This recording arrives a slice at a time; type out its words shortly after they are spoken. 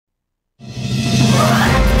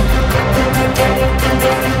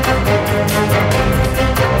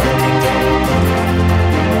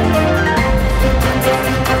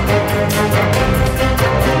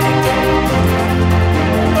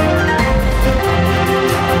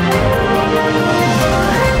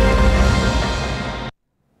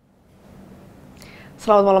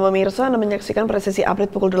Selamat malam pemirsa, Anda menyaksikan Presisi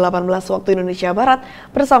Update pukul 18 waktu Indonesia Barat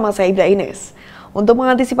bersama saya Ibda Ines. Untuk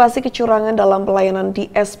mengantisipasi kecurangan dalam pelayanan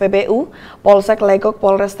di Spbu, Polsek Legok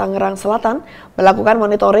Polres Tangerang Selatan melakukan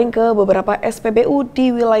monitoring ke beberapa Spbu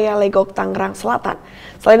di wilayah Legok Tangerang Selatan.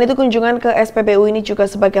 Selain itu, kunjungan ke Spbu ini juga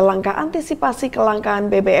sebagai langkah antisipasi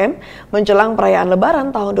kelangkaan BBM menjelang perayaan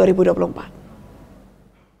Lebaran tahun 2024.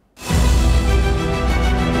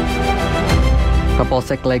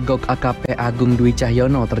 Polsek Legok AKP Agung Dwi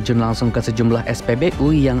Cahyono terjun langsung ke sejumlah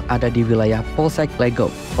Spbu yang ada di wilayah Polsek Legok,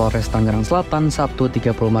 Polres Tangerang Selatan, Sabtu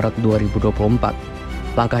 30 Maret 2024.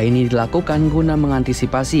 Langkah ini dilakukan guna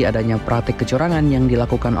mengantisipasi adanya praktik kecurangan yang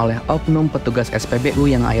dilakukan oleh oknum petugas Spbu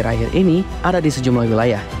yang akhir-akhir ini ada di sejumlah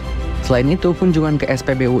wilayah. Selain itu, kunjungan ke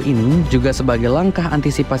Spbu ini juga sebagai langkah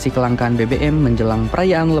antisipasi kelangkaan BBM menjelang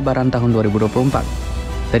perayaan Lebaran tahun 2024.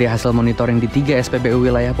 Dari hasil monitoring di 3 Spbu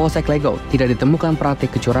wilayah Polsek Legok, tidak ditemukan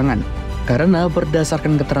praktik kecurangan. Karena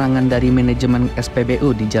berdasarkan keterangan dari manajemen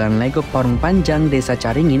Spbu di Jalan Legok Parung Panjang, Desa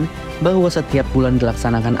Caringin, bahwa setiap bulan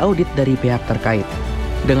dilaksanakan audit dari pihak terkait.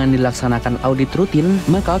 Dengan dilaksanakan audit rutin,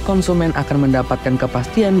 maka konsumen akan mendapatkan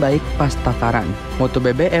kepastian baik pas takaran, mutu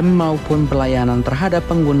BBM maupun pelayanan terhadap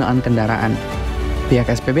penggunaan kendaraan. Pihak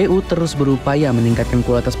Spbu terus berupaya meningkatkan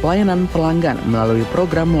kualitas pelayanan pelanggan melalui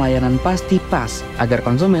program layanan Pasti Pas agar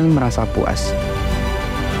konsumen merasa puas.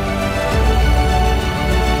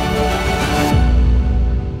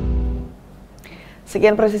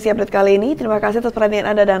 Sekian Presisi Update kali ini. Terima kasih atas perhatian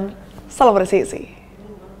Anda dan salam presisi.